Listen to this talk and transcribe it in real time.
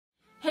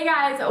Hey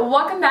guys,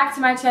 welcome back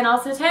to my channel.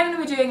 So today I'm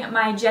going to be doing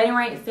my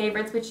January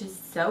favorites, which is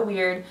so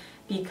weird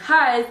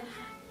because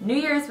New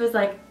Year's was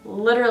like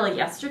literally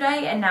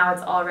yesterday and now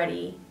it's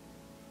already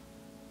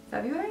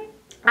February?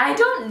 I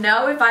don't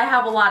know if I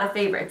have a lot of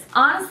favorites.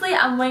 Honestly,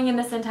 I'm winging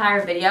this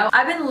entire video.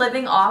 I've been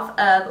living off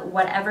of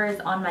whatever is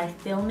on my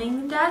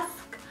filming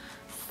desk.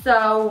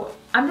 So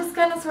I'm just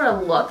going to sort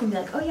of look and be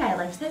like, oh yeah, I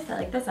like this, I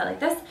like this, I like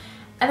this.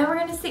 And then we're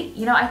gonna see.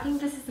 You know, I think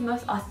this is the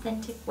most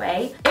authentic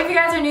way. If you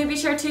guys are new, be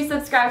sure to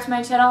subscribe to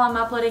my channel. I'm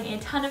uploading a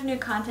ton of new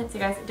content so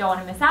you guys don't want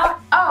to miss out.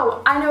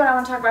 Oh, I know what I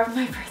want to talk about for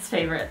my first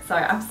favorite.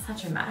 Sorry, I'm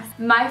such a mess.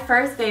 My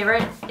first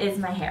favorite is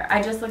my hair.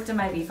 I just looked at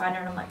my viewfinder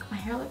and I'm like, my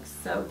hair looks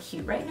so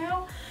cute right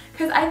now.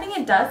 Because I think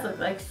it does look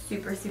like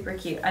super, super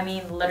cute. I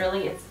mean,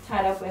 literally it's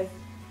tied up with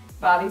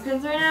bobby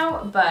pins right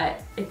now,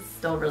 but it's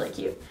still really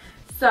cute.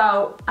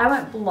 So I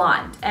went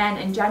blonde, and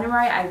in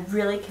January I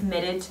really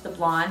committed to the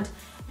blonde.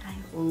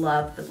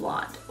 Love the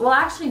blonde. Well,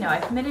 actually no, I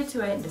committed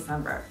to it in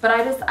December, but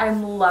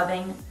I'm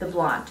loving the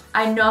blonde.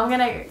 I know I'm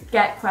gonna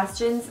get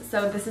questions,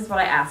 so this is what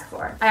I ask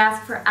for. I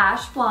ask for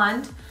ash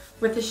blonde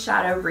with a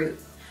shadow root,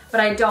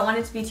 but I don't want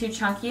it to be too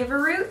chunky of a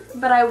root,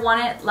 but I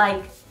want it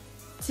like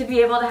to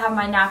be able to have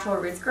my natural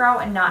roots grow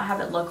and not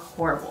have it look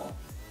horrible.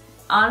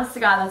 Honest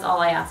to God, that's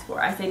all I ask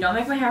for. I say don't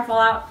make my hair fall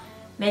out,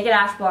 make it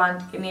ash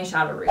blonde, give me a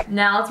shadow root.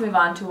 Now let's move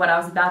on to what I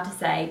was about to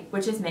say,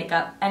 which is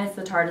makeup, and it's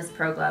the Tarte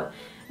Pro Glow.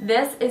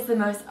 This is the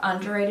most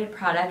underrated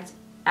product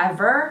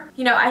ever.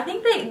 You know, I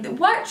think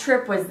what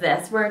trip was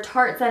this? Where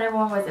Tarte sent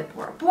everyone, was it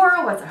Bora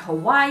Bora? Was it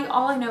Hawaii?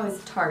 All I know is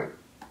Tarte.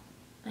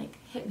 Like,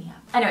 hit me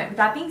up. Anyway, with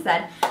that being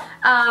said,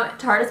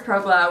 Tarte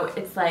Pro Glow,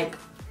 it's like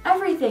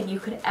everything you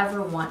could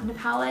ever want in a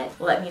palette.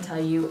 Let me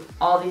tell you,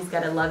 all these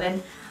get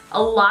 11.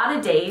 A lot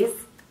of days,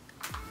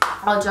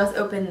 I'll just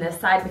open this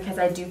side because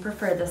I do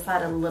prefer this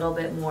side a little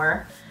bit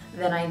more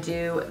than I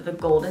do the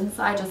golden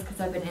side, just because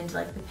I've been into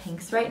like the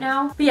pinks right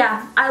now. But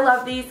yeah, I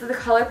love these. The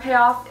color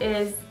payoff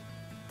is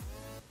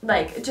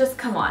like, just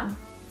come on.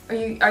 Are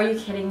you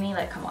kidding me?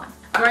 Like, come on.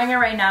 I'm wearing it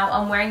right now.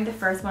 I'm wearing the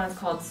first one. It's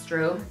called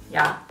Strobe.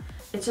 Yeah.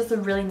 It's just a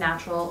really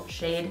natural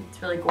shade.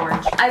 It's really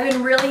gorgeous. I've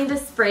been really into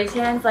spray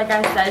tans, like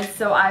I said,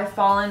 so I've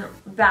fallen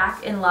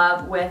back in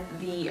love with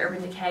the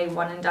Urban Decay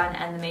One and Done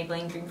and the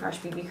Maybelline Dream Fresh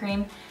BB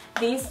Cream.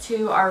 These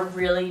two are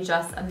really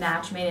just a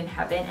match made in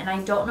heaven, and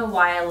I don't know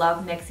why I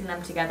love mixing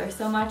them together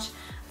so much.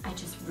 I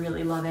just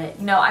really love it.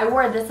 You know, I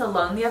wore this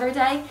alone the other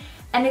day,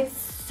 and it's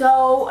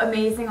so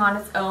amazing on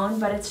its own,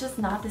 but it's just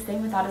not the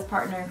same without its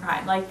partner in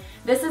crime. Like,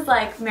 this is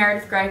like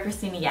Meredith Grey,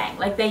 Christina Yang.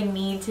 Like, they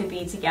need to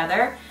be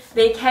together.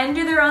 They can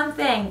do their own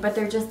thing, but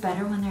they're just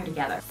better when they're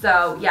together.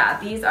 So yeah,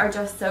 these are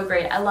just so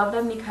great. I love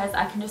them because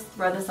I can just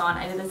throw this on.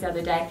 I did this the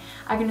other day.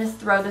 I can just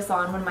throw this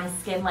on when my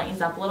skin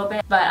lightens up a little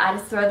bit, but I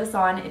just throw this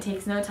on. It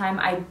takes no time.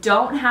 I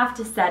don't have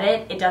to set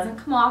it. It doesn't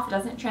come off. It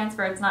doesn't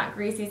transfer. It's not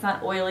greasy. It's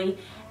not oily,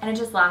 and it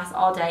just lasts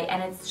all day,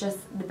 and it's just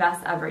the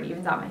best ever. It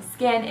evens out my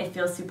skin. It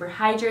feels super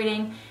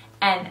hydrating.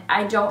 And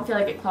I don't feel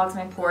like it clogs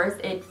my pores.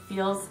 It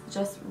feels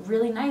just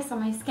really nice on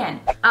my skin.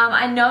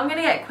 I know I'm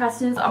gonna get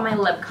questions on my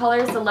lip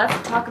color, so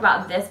let's talk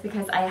about this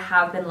because I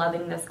have been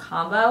loving this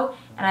combo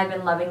and I've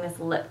been loving this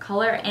lip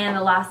color, and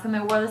the last time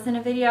I wore this in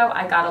a video,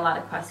 I got a lot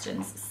of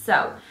questions.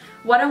 So,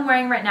 what I'm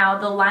wearing right now,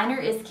 the liner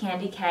is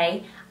Candy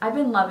K. I've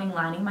been loving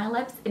lining my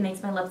lips. It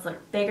makes my lips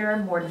look bigger,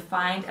 more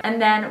defined.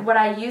 And then what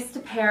I use to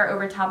pair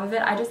over top of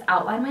it, I just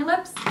outline my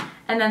lips.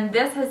 And then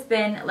this has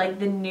been like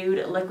the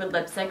nude liquid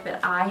lipstick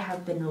that I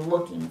have been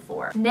looking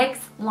for. NYX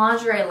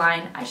Lingerie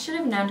line. I should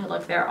have known to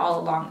look there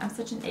all along. I'm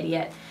such an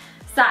idiot.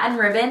 Satin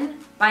Ribbon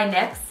by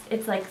NYX.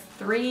 It's like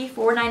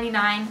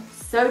 $4.99.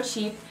 So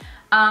cheap.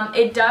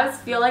 It does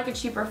feel like a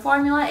cheaper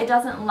formula. It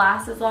doesn't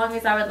last as long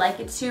as I would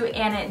like it to,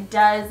 and it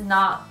does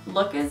not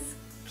look as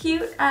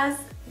cute as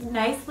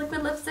nice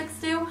liquid lipsticks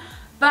do,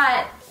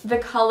 but the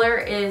color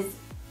is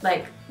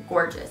like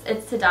gorgeous.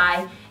 It's to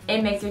die.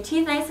 It makes your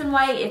teeth nice and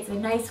white. It's a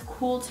nice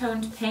cool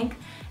toned pink,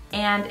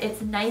 and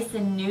it's nice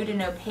and nude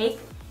and opaque,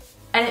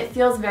 and it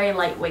feels very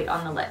lightweight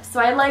on the lips. So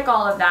I like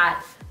all of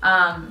that.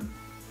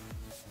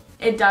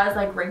 It does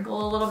like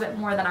wrinkle a little bit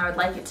more than I would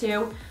like it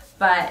to,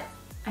 but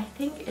I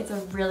think it's a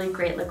really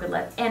great liquid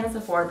lip, and it's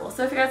affordable.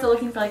 So if you guys are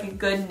looking for like a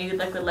good nude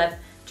liquid lip,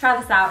 try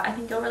this out. I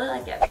think you'll really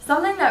like it.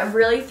 Something that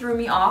really threw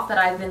me off that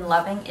I've been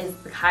loving is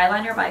the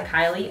eyeliner by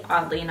Kylie,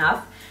 oddly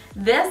enough.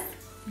 This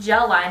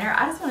gel liner,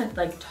 I just want to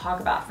like talk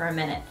about for a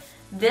minute.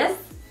 This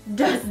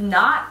does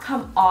not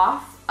come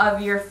off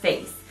of your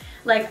face.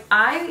 Like,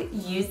 I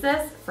use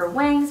this for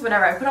wings,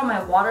 whatever. I put on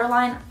my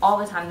waterline all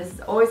the time. This is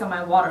always on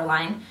my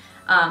waterline.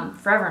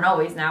 Forever and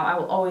always now. I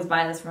will always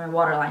buy this for my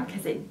waterline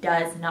because it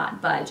does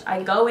not budge.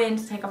 I go in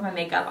to take off my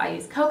makeup. I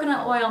use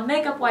coconut oil,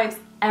 makeup wipes,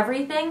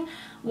 everything.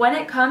 When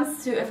it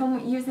comes to, if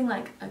I'm using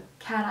like a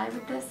cat eye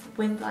with this,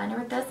 winged liner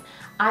with this,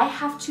 I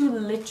have to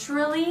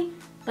literally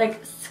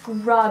like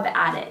scrub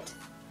at it.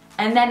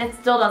 And then it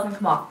still doesn't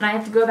come off. And I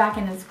have to go back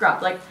in and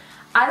scrub. Like,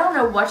 I don't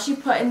know what you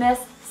put in this.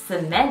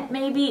 Cement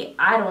maybe?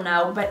 I don't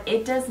know. But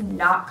it does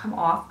not come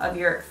off of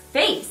your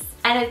face.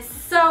 And it's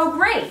so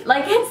great.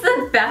 Like, it's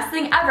the best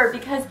thing ever,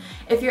 because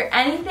if you're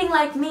anything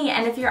like me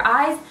and if your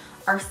eyes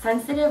are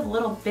sensitive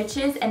little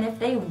bitches and if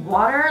they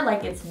water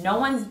like it's no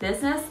one's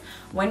business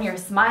when you're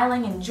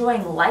smiling,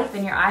 enjoying life,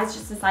 and your eyes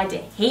just decide to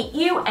hate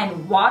you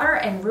and water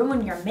and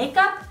ruin your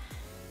makeup,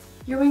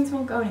 your wings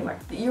won't go anywhere.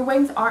 Your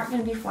wings aren't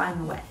gonna be flying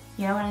away.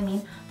 You know what I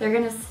mean? They're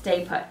gonna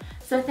stay put.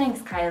 So thanks,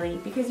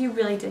 Kylie, because you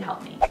really did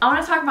help me. I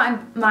wanna talk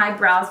about my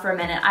brows for a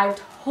minute.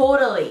 I've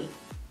totally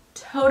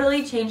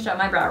changed up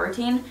my brow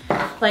routine,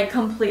 like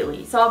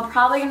completely. So I'm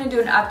probably gonna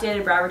do an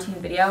updated brow routine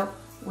video.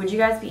 Would you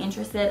guys be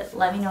interested?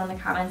 Let me know in the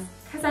comments,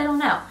 because I don't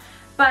know.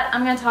 But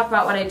I'm gonna talk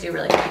about what I do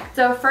really quick.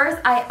 So first,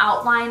 I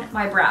outline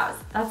my brows.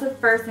 That's the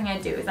first thing I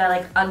do, is I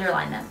like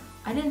underline them.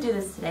 I didn't do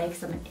this today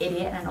because I'm an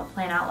idiot and I don't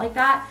plan out like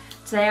that.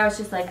 Today I was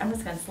just like, I'm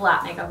just gonna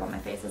slap makeup on my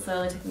face. This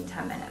literally took me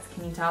 10 minutes.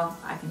 Can you tell?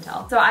 I can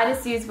tell. So I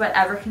just use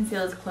whatever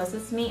concealer is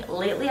closest to me.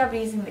 Lately I've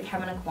been using the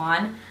Kevyn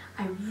Aucoin.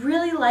 I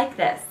really like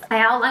this. I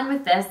outline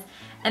with this,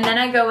 and then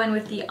I go in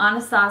with the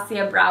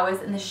Anastasia Brow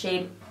Wiz in the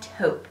shade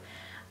Taupe.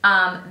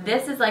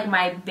 This is like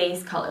my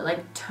base color.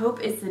 Like,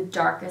 taupe is the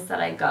darkest that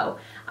I go.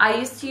 I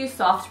used to use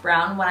soft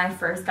brown when I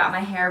first got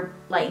my hair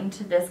lightened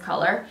to this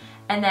color,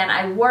 and then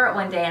I wore it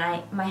one day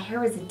and my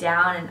hair was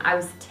down and I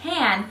was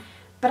tan,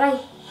 but I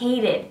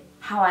hated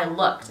how I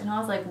looked, and I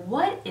was like,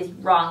 what is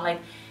wrong?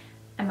 Like,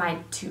 am I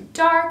too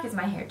dark? Is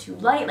my hair too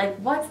light? Like,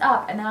 what's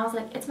up? And then I was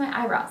like, it's my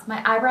eyebrows.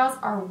 My eyebrows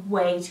are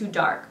way too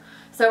dark.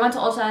 So I went to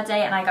Ulta that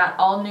day and I got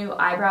all new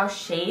eyebrow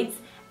shades,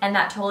 and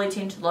that totally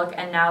changed the look,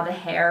 and now the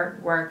hair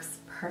works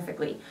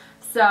perfectly.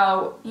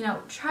 So, you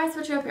know, try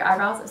switching up your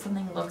eyebrows if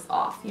something looks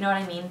off. You know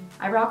what I mean?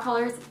 Eyebrow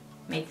colors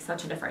make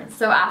such a difference.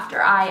 So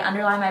after I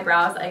underline my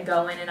brows, I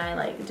go in and I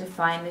like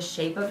define the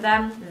shape of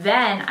them.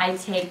 Then I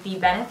take the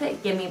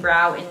Benefit Gimme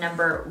Brow in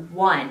number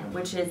 1,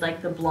 which is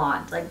like the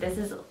blonde. Like, this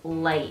is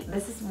light.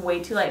 This is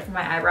way too light for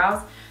my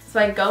eyebrows. So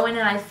I go in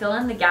and I fill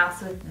in the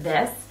gaps with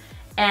this.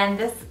 And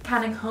this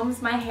kind of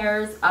combs my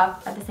hairs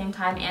up at the same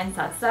time and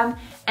sets them,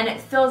 and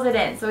it fills it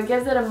in. So it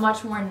gives it a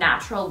much more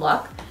natural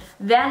look.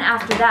 Then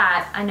after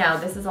that, I know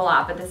this is a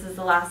lot, but this is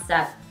the last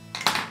step.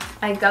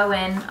 I go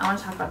in, I want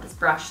to talk about this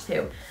brush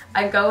too.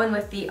 I go in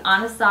with the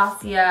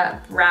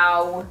Anastasia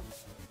Brow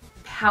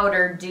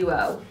Powder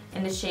Duo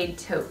in the shade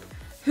Taupe.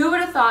 Who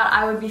would have thought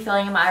I would be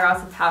filling in my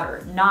eyebrows with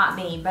powder? Not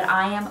me, but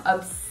I am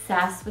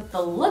obsessed with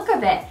the look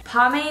of it.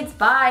 Pomades,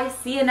 bye,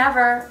 see you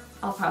never.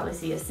 I'll probably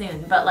see you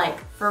soon, but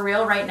like, for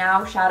real right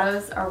now,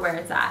 shadows are where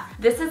it's at.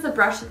 This is the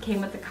brush that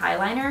came with the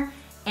eyeliner,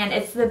 and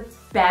it's the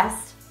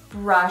best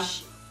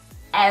brush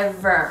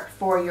ever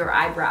for your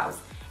eyebrows.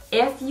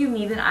 If you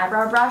need an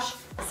eyebrow brush,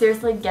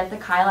 seriously get the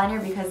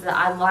eyeliner, because the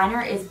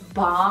eyeliner is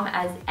bomb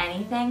as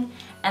anything,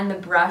 and the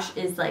brush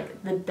is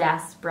like the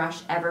best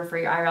brush ever for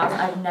your eyebrows.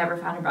 I've never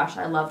found a brush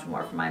I loved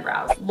more for my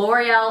brows.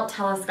 L'Oreal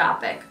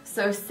Telescopic.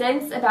 So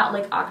since about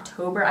like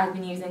October, I've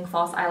been using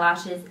false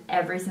eyelashes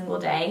every single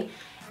day.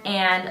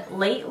 And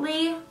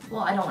lately,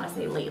 well, I don't want to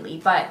say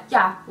lately, but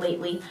yeah,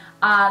 lately,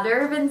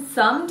 there have been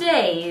some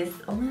days,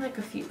 only like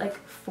a few, like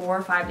 4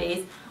 or 5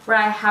 days, where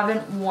I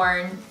haven't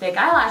worn fake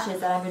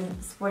eyelashes and I've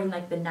been sporting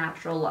like the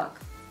natural look.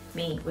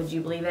 Me, would you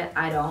believe it?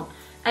 I don't.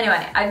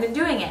 Anyway, I've been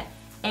doing it,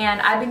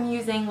 and I've been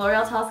using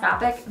L'Oreal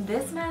Telescopic.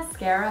 This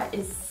mascara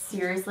is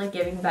seriously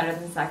giving better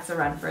than Sex a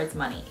run for its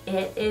money.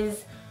 It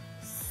is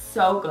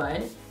so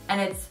good,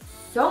 and it's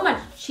so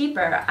much cheaper.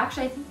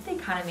 Actually, I think they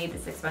kind of made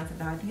this expensive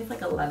now. I think it's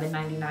like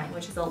 $11.99,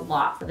 which is a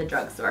lot for the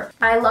drugstore.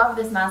 I love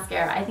this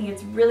mascara. I think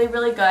it's really,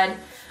 really good.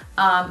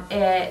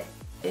 It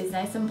is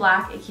nice and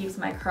black. It keeps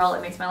my curl.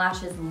 It makes my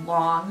lashes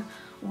long,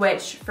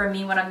 which for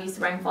me, when I'm used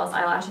to wearing false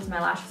eyelashes,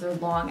 my lashes are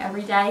long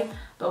every day.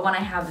 But when I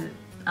have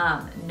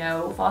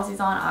no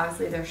falsies on,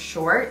 obviously they're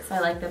short, so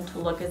I like them to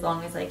look as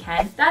long as I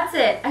can. That's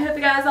it. I hope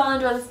you guys all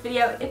enjoyed this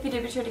video. If you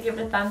did, be sure to give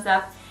it a thumbs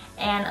up.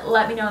 And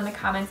let me know in the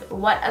comments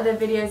what other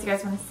videos you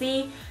guys want to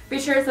see.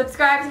 Be sure to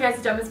subscribe so you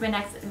guys don't miss my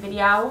next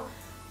video.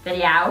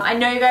 I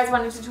know you guys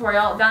want a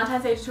tutorial.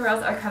 Valentine's Day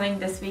tutorials are coming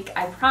this week,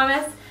 I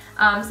promise.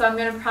 So I'm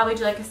going to probably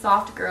do like a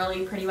soft,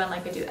 girly, pretty one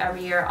like I do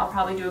every year. I'll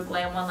probably do a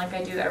glam one like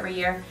I do every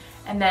year.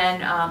 And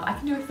then I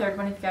can do a third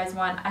one if you guys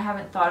want. I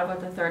haven't thought of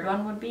what the third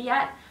one would be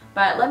yet.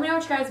 But let me know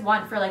what you guys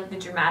want for like the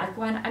dramatic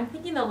one. I'm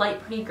thinking the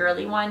light, pretty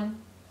girly one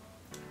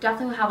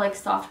definitely will have like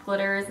soft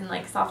glitters and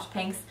like soft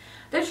pinks.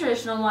 The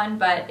traditional one,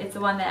 but it's the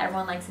one that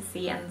everyone likes to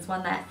see, and it's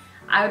one that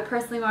I would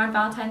personally wear on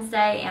Valentine's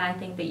Day, and I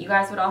think that you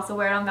guys would also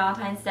wear it on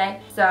Valentine's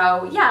Day.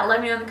 So yeah,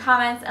 let me know in the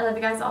comments. I love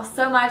you guys all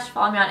so much.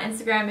 Follow me on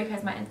Instagram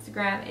because my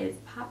Instagram is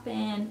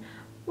poppin'.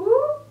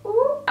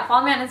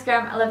 Follow me on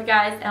Instagram. I love you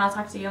guys, and I'll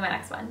talk to you in my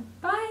next one.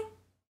 Bye!